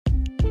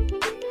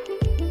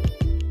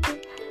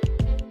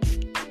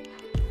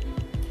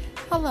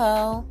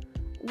Hello,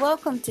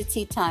 welcome to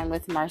Tea Time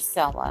with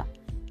Marcella.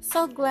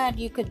 So glad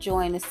you could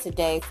join us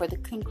today for the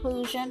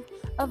conclusion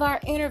of our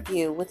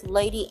interview with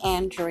Lady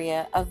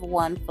Andrea of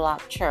One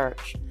Flock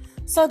Church.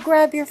 So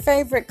grab your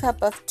favorite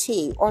cup of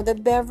tea or the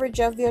beverage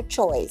of your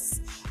choice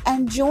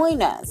and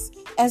join us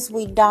as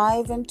we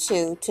dive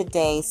into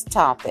today's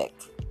topic.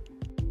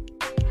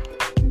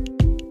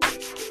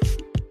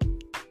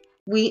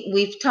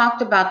 We've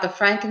talked about the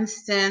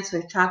frankincense,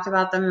 we've talked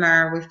about the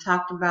myrrh, we've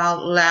talked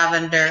about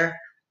lavender,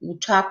 we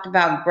talked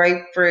about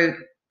grapefruit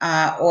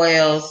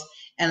oils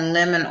and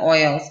lemon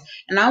oils.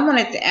 And I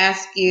wanted to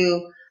ask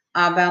you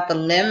about the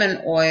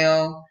lemon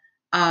oil.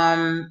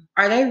 Are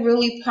they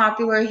really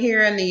popular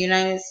here in the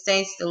United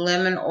States, the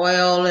lemon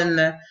oil and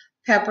the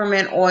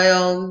peppermint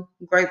oil,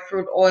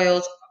 grapefruit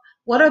oils?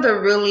 What are the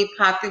really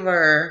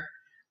popular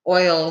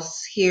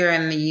oils here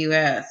in the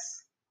U.S.?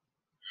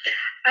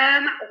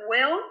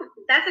 Well,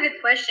 that's a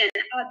good question.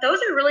 Those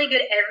are really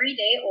good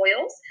everyday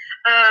oils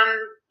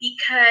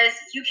because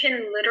you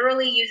can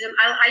literally use them.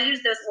 I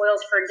use those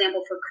oils, for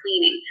example, for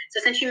cleaning.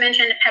 So since you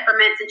mentioned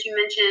peppermint, since you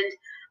mentioned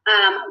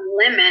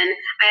lemon,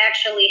 I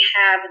actually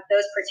have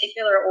those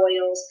particular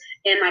oils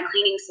in my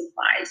cleaning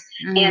supplies.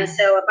 And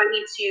so if I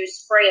need to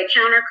spray a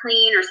counter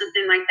clean or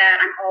something like that,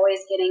 I'm always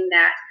getting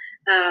that.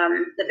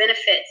 The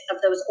benefits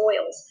of those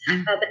oils,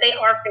 but they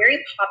are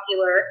very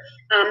popular.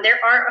 There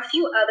are a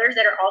few others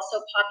that are also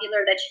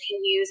popular that you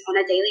can use on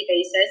a daily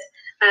basis.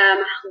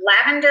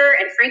 Lavender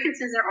and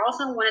frankincense are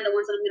also one of the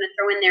ones that I'm going to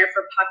throw in there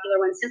for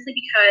popular ones, simply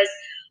because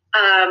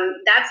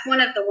that's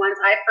one of the ones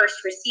I first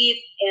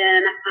received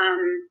in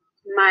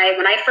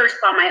when I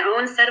first bought my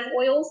own set of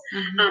oils.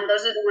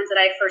 Those are the ones that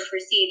I first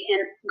received.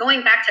 And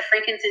going back to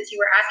frankincense, you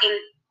were asking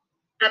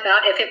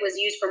about if it was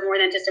used for more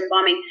than just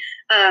embalming.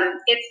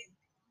 It's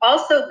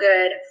also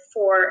good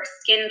for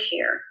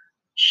skincare,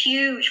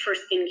 huge for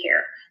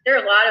skincare. There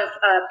are a lot of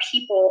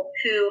people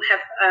who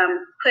have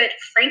put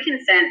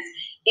frankincense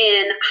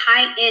in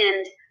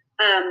high-end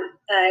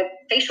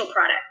facial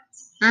products.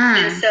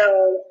 And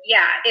so,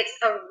 yeah, it's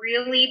a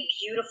really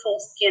beautiful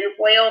skin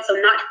oil. So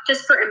not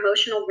just for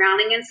emotional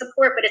grounding and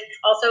support, but it's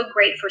also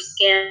great for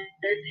skin.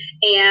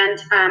 And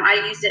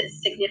I used it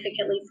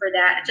significantly for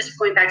that, just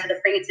going back to the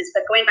fragrances.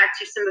 But going back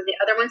to some of the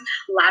other ones,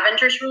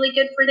 lavender is really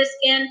good for the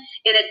skin.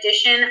 In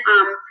addition,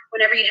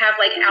 whenever you have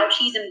like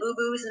ouchies and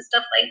boo-boos and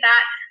stuff like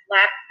that,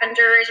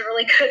 lavender is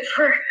really good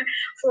for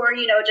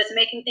just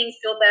making things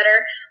feel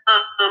better.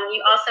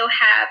 You also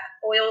have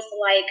oils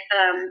like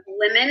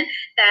lemon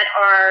that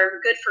are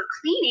good for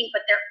cleaning,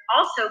 but they're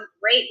also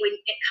great when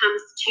it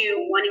comes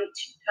to wanting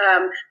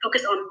to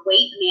focus on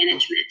weight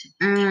management.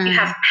 You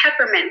have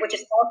peppermint, which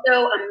is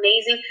also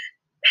amazing.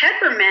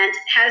 Peppermint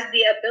has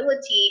the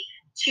ability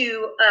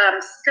to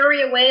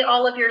scurry away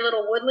all of your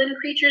little woodland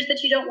creatures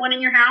that you don't want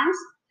in your house,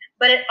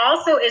 but it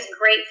also is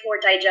great for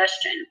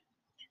digestion.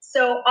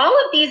 So all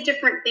of these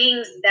different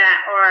things that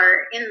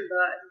are in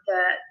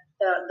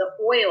the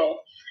oil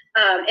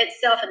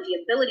itself, and the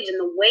abilities and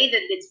the way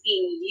that it's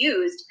being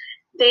used,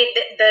 the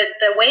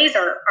ways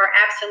are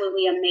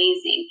absolutely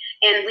amazing.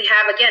 And we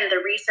have, again,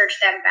 the research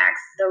that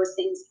backs those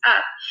things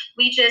up.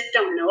 We just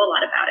don't know a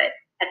lot about it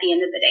at the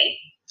end of the day.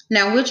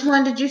 Now, which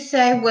one did you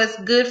say was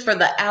good for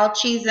the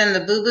ouchies and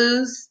the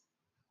boo-boos?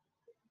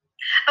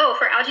 Oh,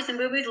 for ouchies and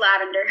boo-boos,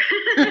 lavender.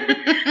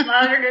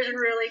 Lavender is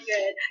really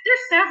good. There's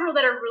several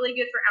that are really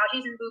good for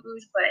ouchies and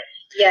boo-boos, but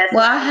yes.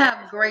 Well, I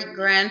have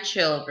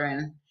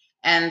great-grandchildren,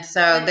 and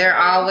so they're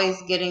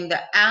always getting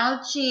the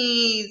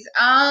ouchies.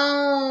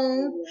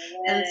 Oh,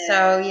 and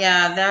so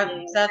yeah,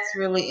 that's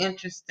really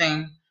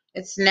interesting.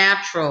 It's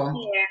natural.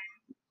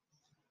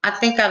 Yeah. I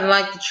think I'd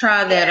like to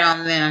try that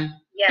on them.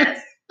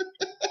 Yes.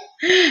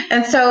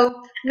 And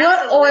so, what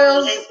Absolutely.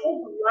 oils? And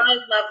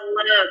kids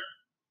love.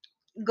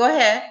 Go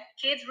ahead.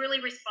 Kids really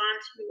respond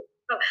to.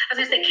 Oh, I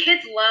was going to say,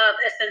 kids love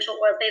essential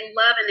oils. They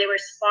love and they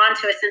respond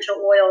to essential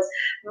oils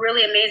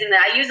really amazingly.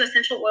 I use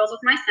essential oils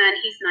with my son.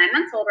 He's 9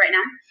 months old right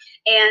now.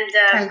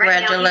 And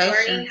right now he's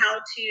learning how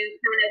to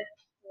kind of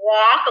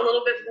walk a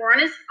little bit more on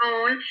his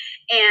own.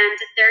 And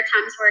there are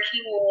times where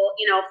he will,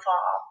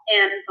 fall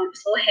and bump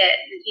his little head.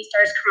 And he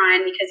starts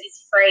crying because he's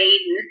afraid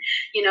and,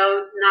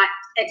 not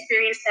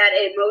experienced that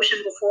emotion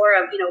before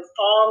of,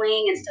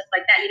 falling and stuff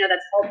like that.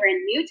 That's all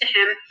brand new to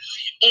him.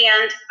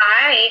 And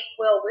I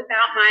will whip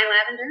out my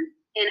lavender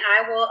and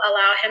I will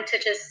allow him to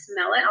just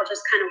smell it. I'll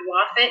just kind of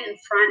waft it in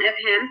front of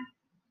him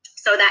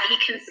so that he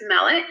can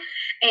smell it.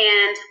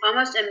 And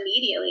almost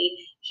immediately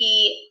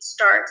he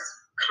starts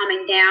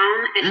calming down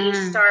and he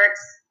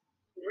starts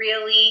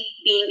really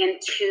being in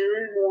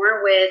tune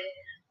more with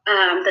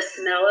the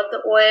smell of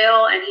the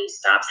oil, and he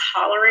stops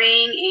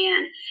hollering,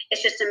 and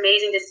it's just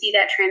amazing to see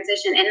that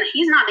transition. And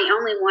he's not the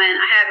only one.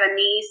 I have a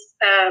niece,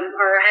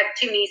 or I have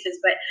two nieces,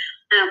 but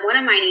one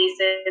of my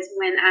nieces,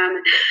 when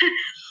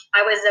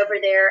I was over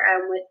there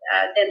with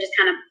them just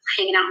kind of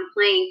hanging out and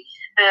playing,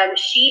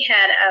 she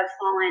had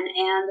fallen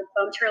and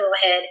bumped her little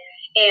head,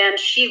 and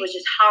she was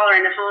just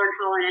hollering and hollering and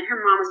hollering, and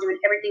her mom was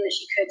doing everything that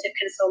she could to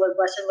console her,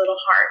 bless her little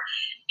heart.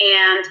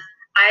 And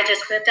I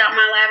just whipped out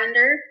my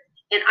lavender,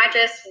 and I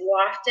just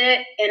wafted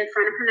it in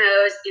front of her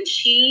nose, and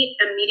she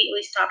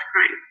immediately stopped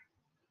crying.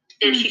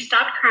 And she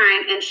stopped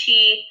crying, and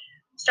she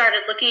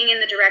started looking in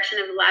the direction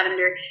of the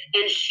lavender,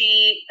 and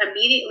she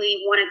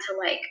immediately wanted to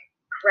like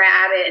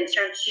grab it and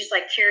she's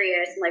like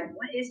curious and like,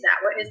 what is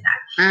that? What is that?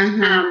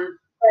 Mm-hmm.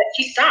 But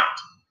she stopped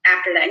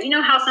after that. You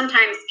know how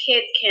sometimes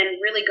kids can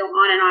really go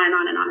on and on and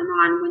on and on and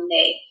on when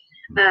they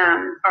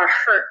are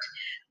hurt.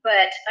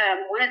 But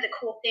one of the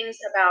cool things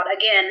about,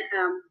 again,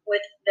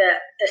 with the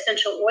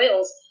essential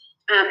oils,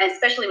 and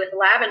especially with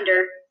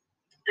lavender,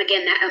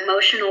 again, that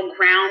emotional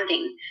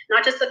grounding,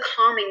 not just the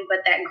calming,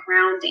 but that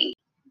grounding.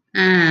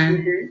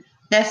 Mm.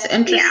 That's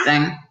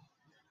interesting.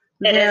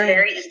 Yeah. It is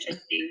very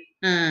interesting.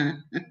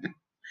 Mm.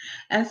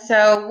 And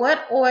so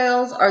what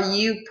oils are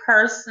you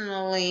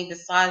personally,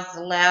 besides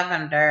the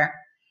lavender,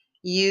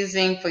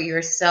 using for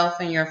yourself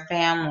and your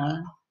family?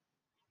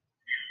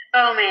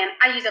 Oh man,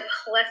 I use a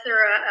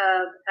plethora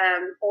of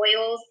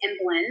oils and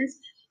blends.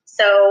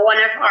 So one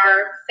of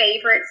our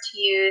favorites to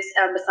use,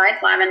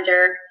 besides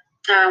lavender,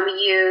 we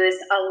use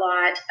a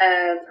lot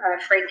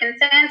of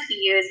frankincense. We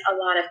use a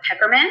lot of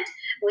peppermint.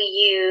 We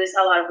use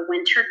a lot of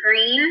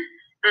wintergreen.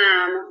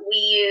 We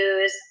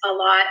use a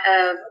lot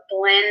of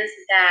blends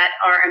that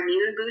are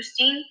immune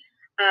boosting.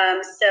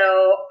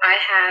 So I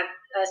have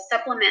a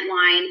supplement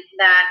line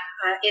that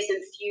is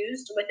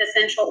infused with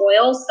essential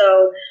oils.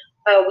 So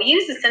we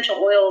use essential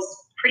oils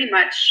pretty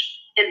much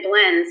in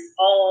blends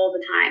all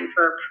the time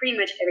for pretty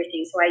much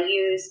everything. So I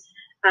use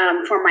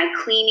for my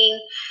cleaning,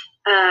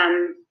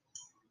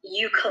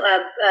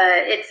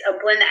 it's a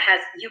blend that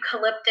has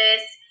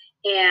eucalyptus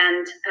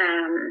and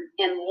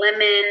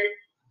lemon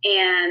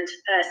and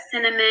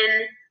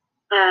cinnamon.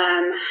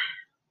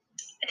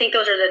 I think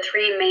those are the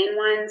three main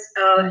ones.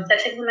 Oh, did I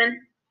say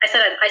lemon? I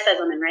said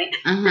lemon, right?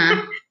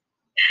 Mm-hmm.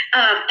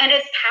 And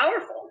it's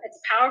powerful. It's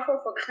powerful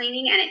for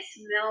cleaning, and it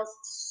smells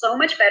so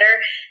much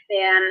better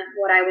than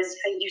what I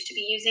used to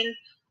be using.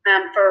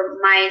 For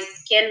my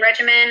skin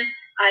regimen,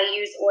 I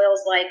use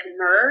oils like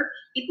myrrh.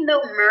 Even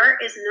though myrrh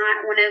is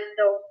not one of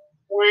the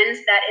ones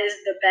that is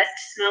the best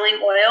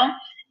smelling oil,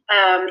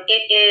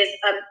 it is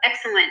an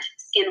excellent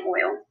skin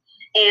oil,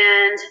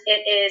 and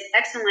it is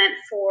excellent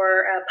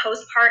for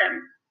postpartum.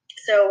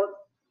 So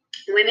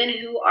women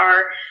who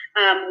are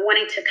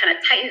wanting to kind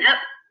of tighten up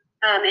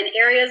in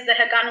areas that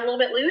have gotten a little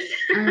bit loose,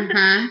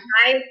 Mm-hmm.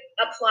 I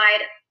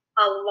applied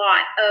a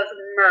lot of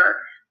myrrh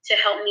to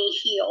help me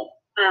heal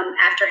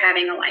after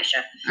having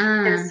Elisha.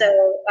 And so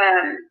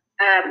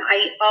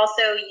I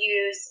also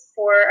use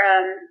for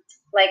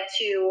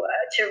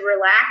to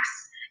relax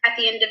at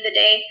the end of the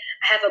day.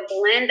 I have a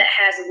blend that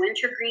has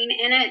wintergreen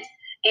in it,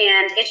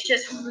 and it's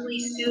just really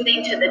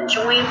soothing to the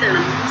joints and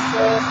the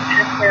muscles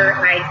after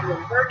I do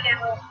a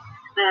workout.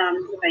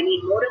 If I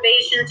need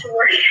motivation to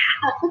work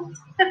out,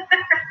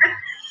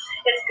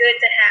 it's good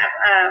to have.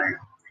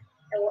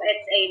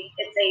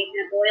 It's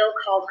an oil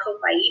called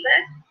copaiba.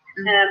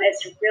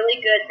 It's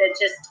really good. That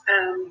just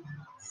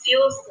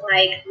feels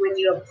like when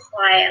you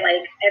apply it,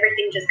 like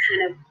everything just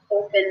kind of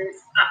opens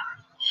up.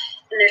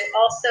 And there's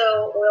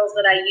also oils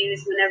that I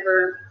use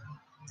whenever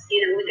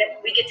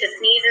we get to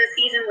sneezing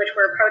season, which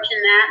we're approaching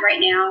that right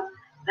now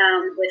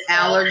with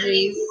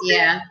allergies.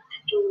 Yeah.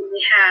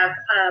 We have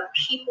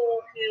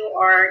people who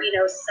are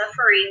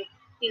suffering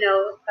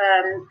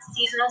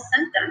seasonal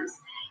symptoms,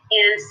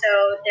 and so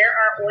there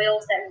are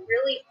oils that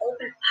really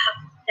open up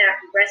that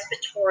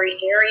respiratory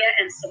area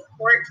and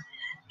support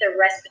the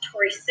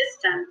respiratory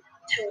system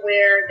to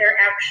where they're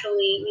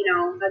actually,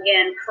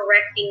 again,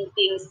 correcting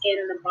things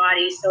in the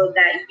body so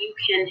that you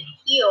can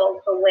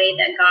heal the way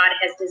that God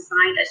has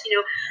designed us.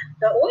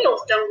 The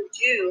oils don't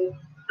do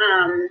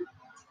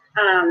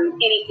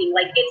anything.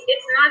 Like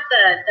it's not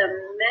the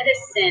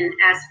medicine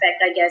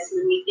aspect, I guess,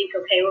 when we think,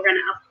 okay, we're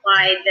going to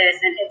apply this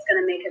and it's going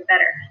to make it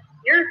better.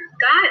 Our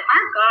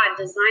God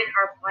designed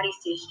our bodies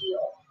to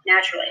heal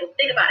naturally.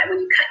 Think about it. When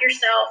you cut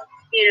yourself,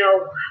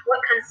 what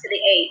comes to the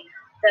aid?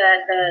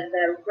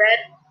 The red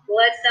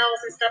blood cells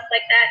and stuff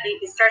like that.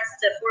 It starts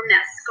to form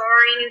that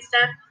scarring and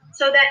stuff,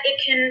 so that it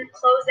can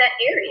close that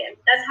area.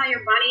 That's how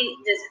your body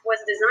was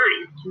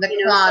designed. The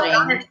clotting.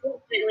 So God has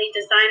ultimately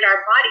designed our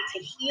body to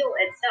heal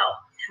itself.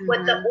 Mm-hmm.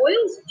 What the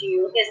oils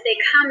do is they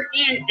come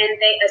in and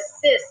they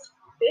assist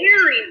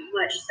very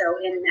much so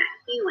in that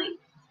healing.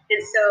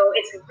 And so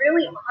it's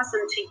really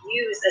awesome to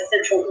use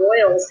essential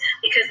oils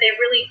because they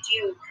really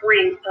do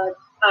bring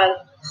a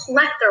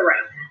plethora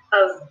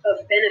of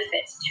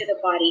benefits to the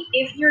body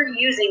if you're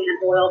using an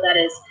oil that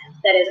is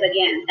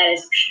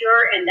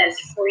pure and that is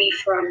free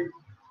from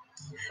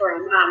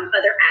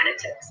other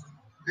additives.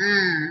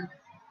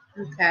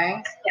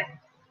 Okay. Yeah.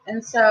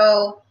 And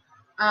so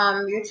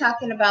you're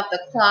talking about the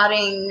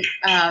clotting,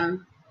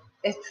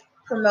 it's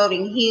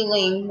promoting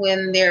healing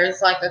when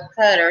there's like a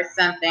cut or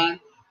something.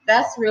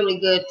 That's really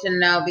good to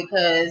know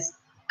because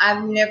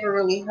I've never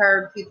really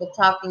heard people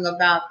talking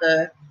about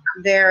the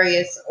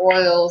various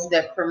oils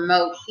that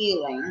promote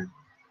healing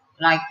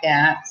like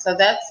that. So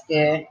that's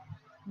good.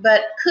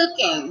 But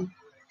cooking,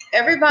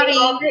 everybody. We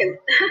all do.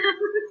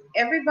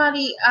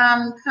 everybody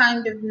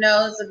kind of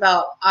knows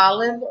about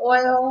olive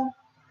oil,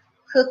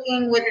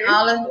 cooking with Mhm.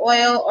 olive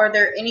oil. Are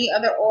there any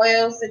other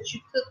oils that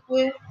you cook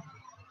with?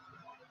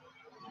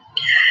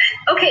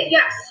 Okay,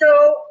 yeah.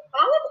 So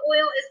olive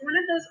oil is one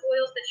of those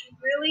oils that you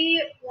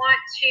really want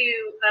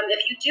to,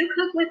 if you do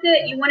cook with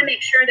it, you want to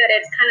make sure that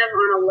it's kind of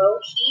on a low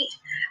heat.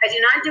 I do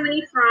not do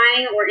any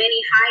frying or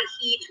any high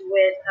heat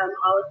with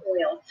olive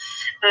oil.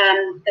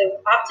 The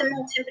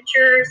optimal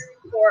temperatures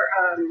for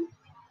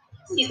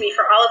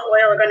for olive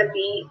oil are going to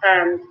be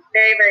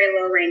very, very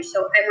low range.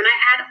 So when I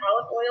add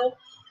olive oil,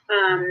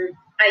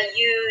 I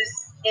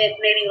use it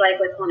maybe like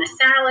on a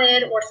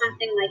salad or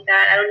something like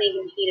that. I don't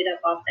even heat it up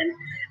often.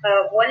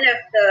 One of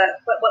the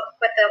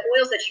but the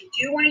oils that you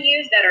do want to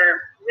use that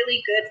are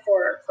really good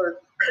for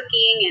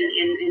cooking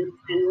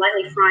and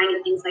lightly frying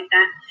and things like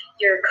that,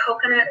 your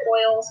coconut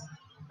oils.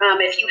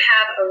 If you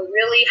have a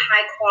really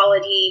high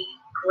quality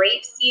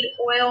grapeseed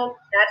oil,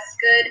 that's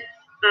good.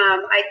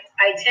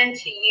 I tend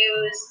to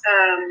use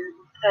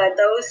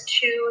those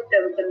two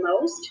the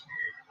most.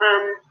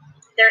 Um,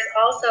 there's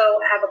also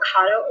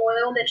avocado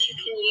oil that you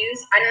can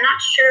use. I'm not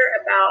sure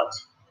about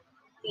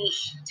the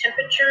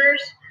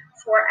temperatures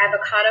for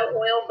avocado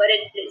oil, but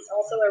it is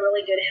also a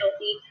really good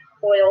healthy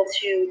oil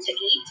to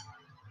eat.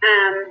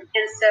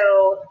 And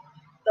so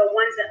the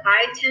ones that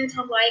I tend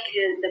to like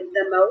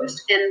the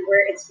most and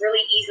where it's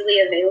really easily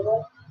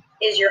available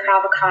is your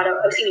avocado,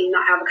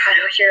 not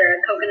avocado,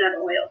 your coconut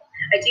oil.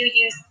 I do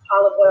use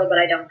olive oil, but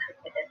I don't cook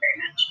with it very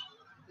much.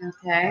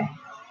 Okay.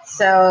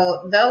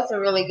 So those are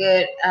really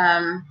good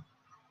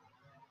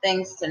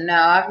things to know.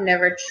 I've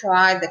never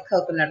tried the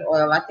coconut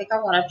oil. I think I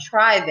want to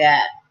try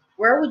that.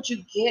 Where would you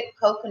get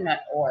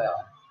coconut oil?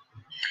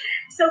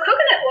 So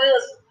coconut oil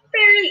is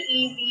fairly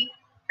easy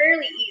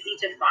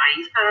to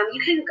find.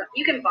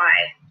 You can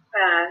buy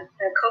a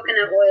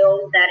coconut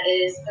oil that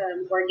is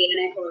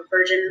organic or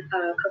virgin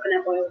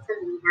coconut oil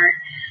from Walmart.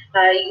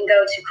 You can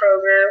go to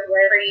Kroger,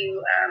 wherever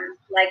you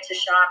like to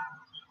shop.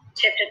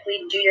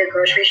 Typically, do your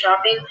grocery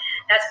shopping.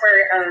 That's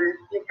where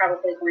you're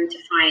probably going to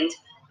find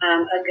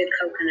a good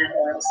coconut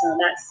oil. So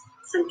that's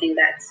something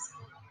that's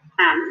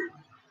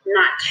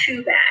not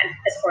too bad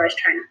as far as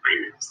trying to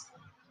find those.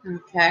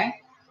 Okay.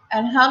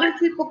 And how do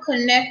people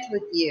connect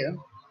with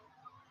you?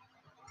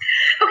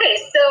 Okay,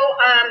 so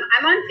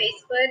I'm on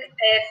Facebook.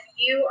 If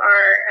you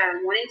are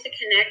wanting to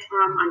connect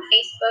on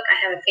Facebook, I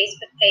have a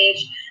Facebook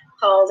page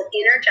called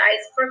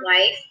Energize for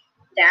Life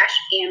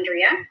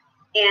Andrea,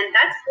 and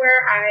that's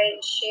where I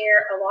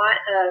share a lot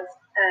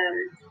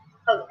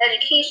of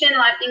education, a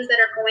lot of things that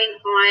are going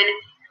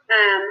on.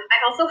 I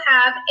also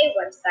have a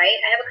website.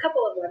 I have a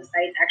couple of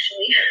websites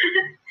actually,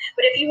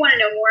 but if you want to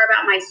know more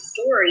about my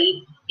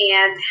story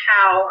and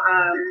how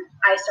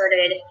I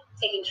started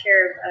taking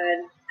care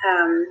of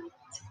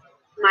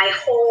my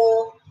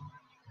whole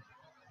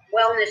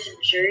wellness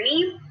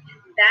journey,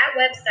 that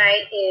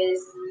website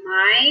is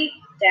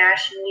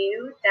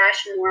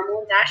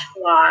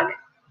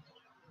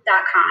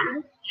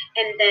my-new-normal-blog.com.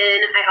 And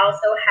then I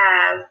also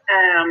have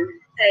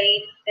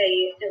a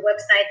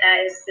website that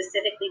is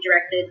specifically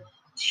directed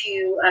to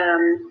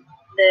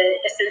the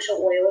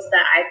essential oils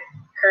that I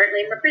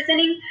currently am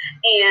representing,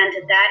 and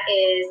that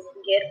is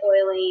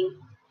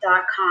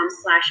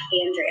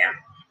getoiling.com/Andrea.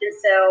 And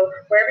so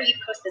wherever you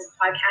post this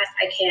podcast,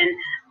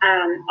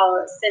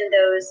 I'll send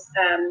those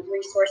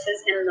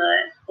resources in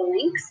the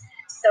links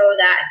so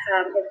that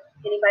if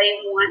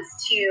anybody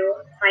wants to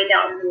find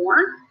out more,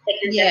 they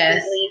can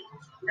definitely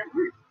find out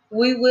more.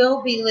 We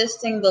will be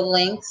listing the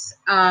links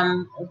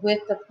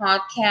with the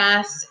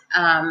podcast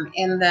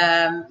in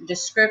the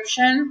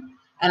description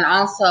and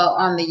also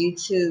on the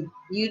YouTube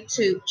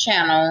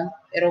channel.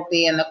 It'll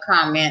be in the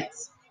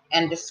comments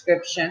and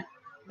description.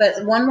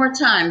 But one more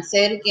time,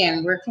 say it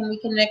again. Where can we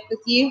connect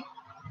with you?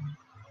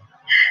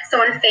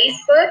 So on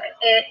Facebook,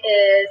 it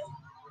is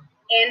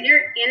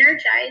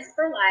Energize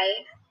for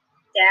Life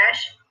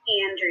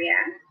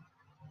Andrea.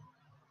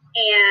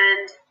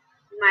 And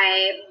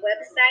my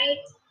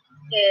website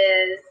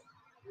is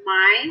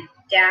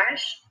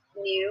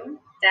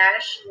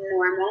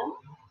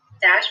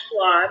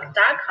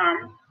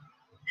my-new-normal-blog.com.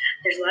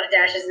 There's a lot of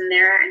dashes in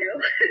there, I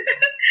know.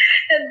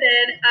 And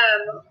then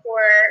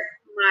for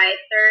my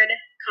third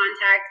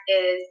contact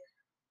is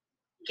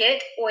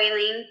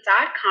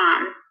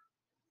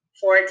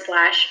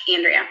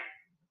getoiling.com/Andrea.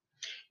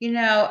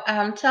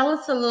 Tell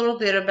us a little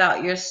bit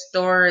about your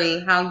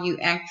story, how you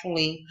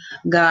actually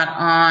got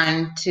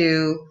on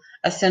to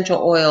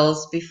essential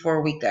oils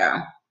before we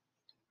go.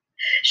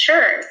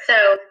 Sure.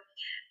 So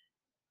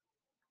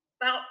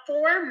about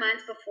 4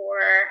 months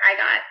before I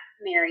got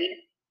married,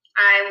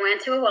 I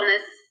went to a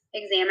wellness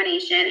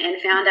examination and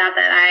found out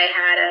that I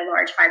had a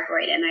large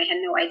fibroid, and I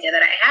had no idea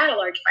that I had a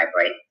large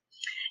fibroid.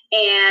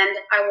 And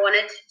I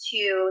wanted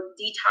to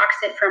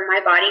detox it from my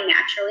body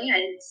naturally. I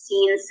had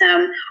seen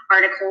some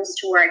articles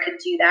to where I could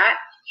do that.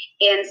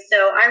 And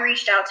so I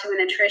reached out to a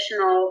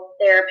nutritional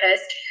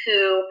therapist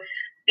who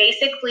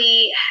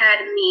basically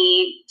had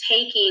me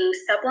taking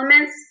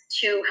supplements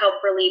to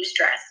help relieve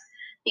stress,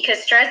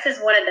 because stress is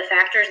one of the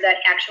factors that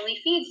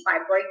actually feeds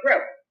fibroid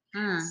growth.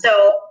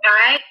 So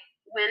I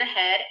went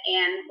ahead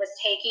and was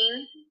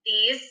taking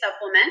these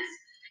supplements,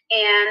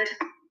 and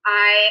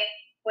I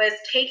was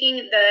taking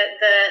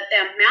the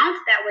amount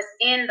that was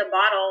in the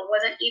bottle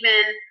wasn't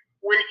even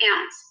 1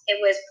 ounce. It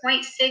was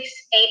 0.68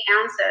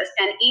 ounces,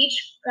 and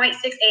each 0.68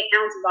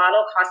 ounce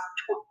bottle cost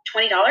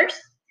 $20,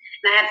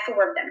 and I had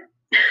 4 of them.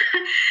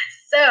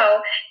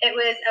 So it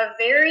was a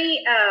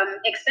very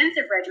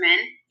expensive regimen,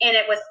 and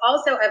it was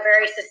also a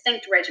very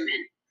succinct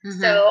regimen.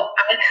 So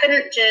I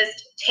couldn't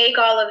just take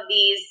all of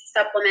these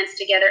supplements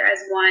together as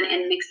one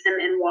and mix them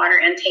in water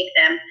and take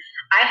them.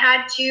 I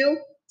had to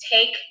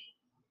take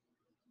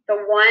the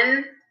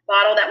one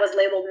bottle that was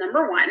labeled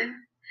number 1,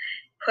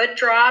 put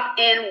drop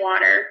in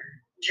water,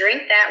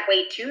 drink that,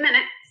 wait 2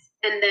 minutes,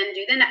 and then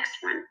do the next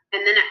one,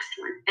 and the next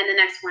one, and the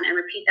next one, and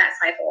repeat that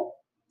cycle.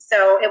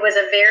 So it was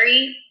a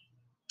very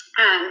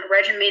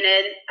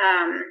regimented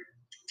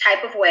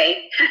type of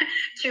way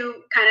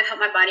to kind of help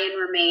my body and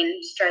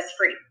remain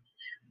stress-free.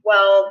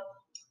 Well,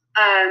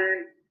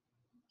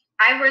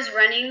 I was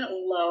running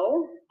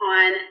low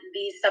on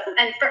these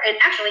supplements, and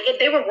actually,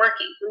 they were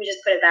working. Let me just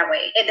put it that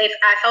way.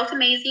 I felt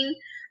amazing.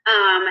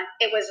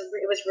 It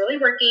was really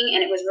working,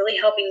 and it was really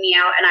helping me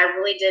out, and I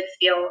really did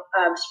feel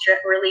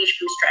relief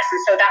from stress.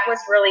 And so that was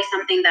really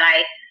something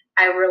that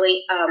I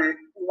really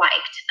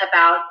liked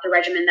about the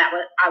regimen that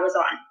I was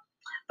on.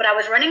 But I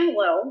was running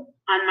low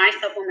on my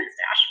supplement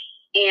stash,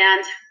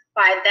 and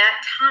by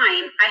that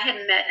time, I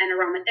had met an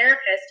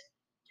aromatherapist.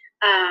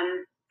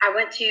 I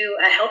went to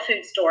a health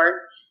food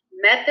store,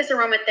 met this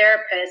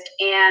aromatherapist,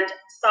 and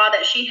saw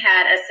that she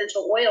had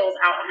essential oils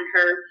out on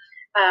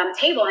her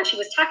table, and she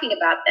was talking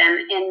about them.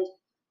 And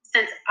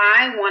since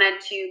I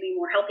wanted to be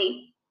more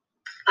healthy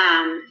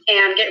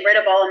and get rid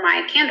of all of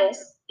my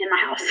candles in my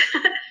house,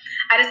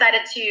 I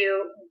decided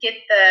to get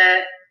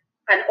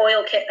an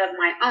oil kit of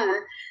my own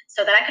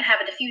so that I could have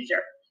a diffuser.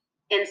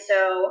 And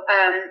so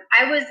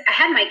I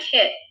had my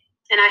kit,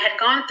 and I had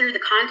gone through the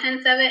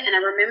contents of it, and I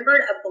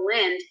remembered a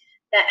blend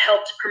that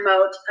helped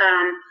promote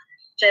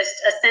just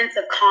a sense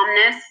of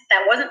calmness.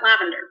 That wasn't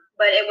lavender,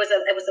 but it was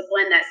a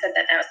blend that said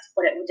that that's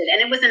what it did,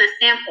 and it was in a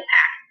sample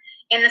pack.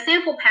 And the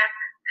sample pack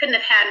couldn't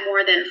have had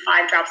more than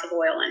 5 drops of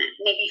oil in it,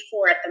 maybe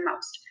 4 at the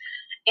most.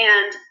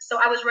 And so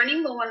I was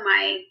running low on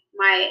my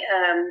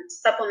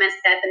supplements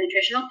that the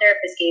nutritional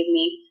therapist gave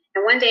me.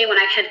 And one day when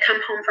I had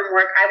come home from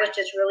work, I was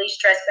just really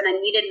stressed and I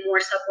needed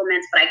more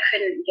supplements, but I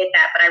couldn't get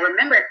that. But I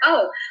remembered,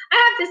 oh, I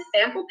have this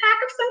sample pack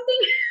of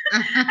something.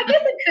 I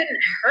guess it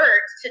couldn't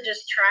hurt to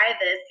just try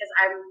this because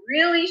I'm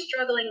really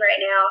struggling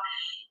right now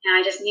and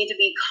I just need to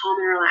be calm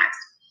and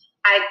relaxed.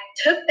 I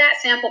took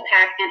that sample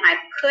pack and I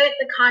put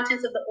the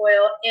contents of the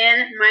oil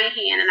in my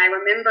hand. And I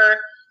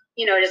remember,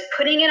 just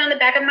putting it on the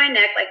back of my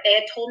neck like they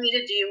had told me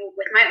to do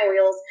with my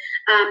oils,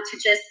 to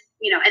just,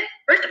 and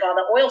first of all,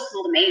 the oil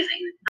smelled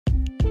amazing.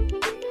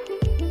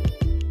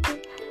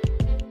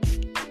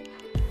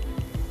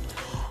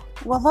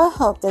 Well, I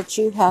hope that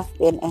you have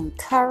been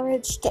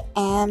encouraged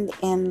and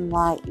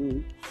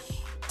enlightened.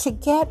 To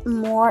get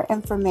more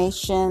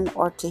information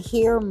or to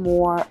hear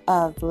more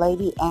of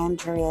Lady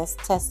Andrea's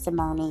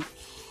testimony,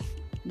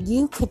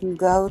 you can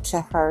go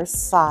to her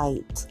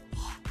site.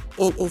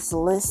 It is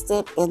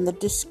listed in the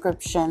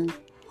description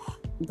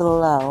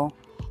below.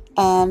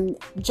 And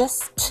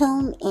just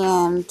tune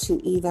in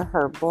to either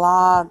her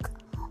blog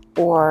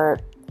or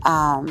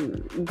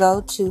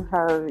go to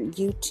her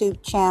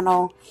YouTube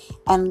channel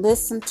and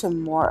listen to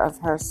more of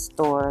her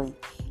story.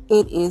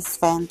 It is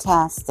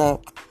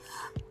fantastic.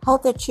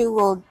 Hope that you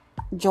will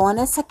join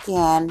us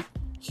again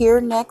here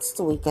next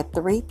week at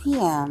 3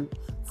 p.m.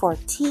 for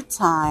Tea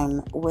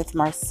Time with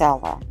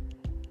Marcella.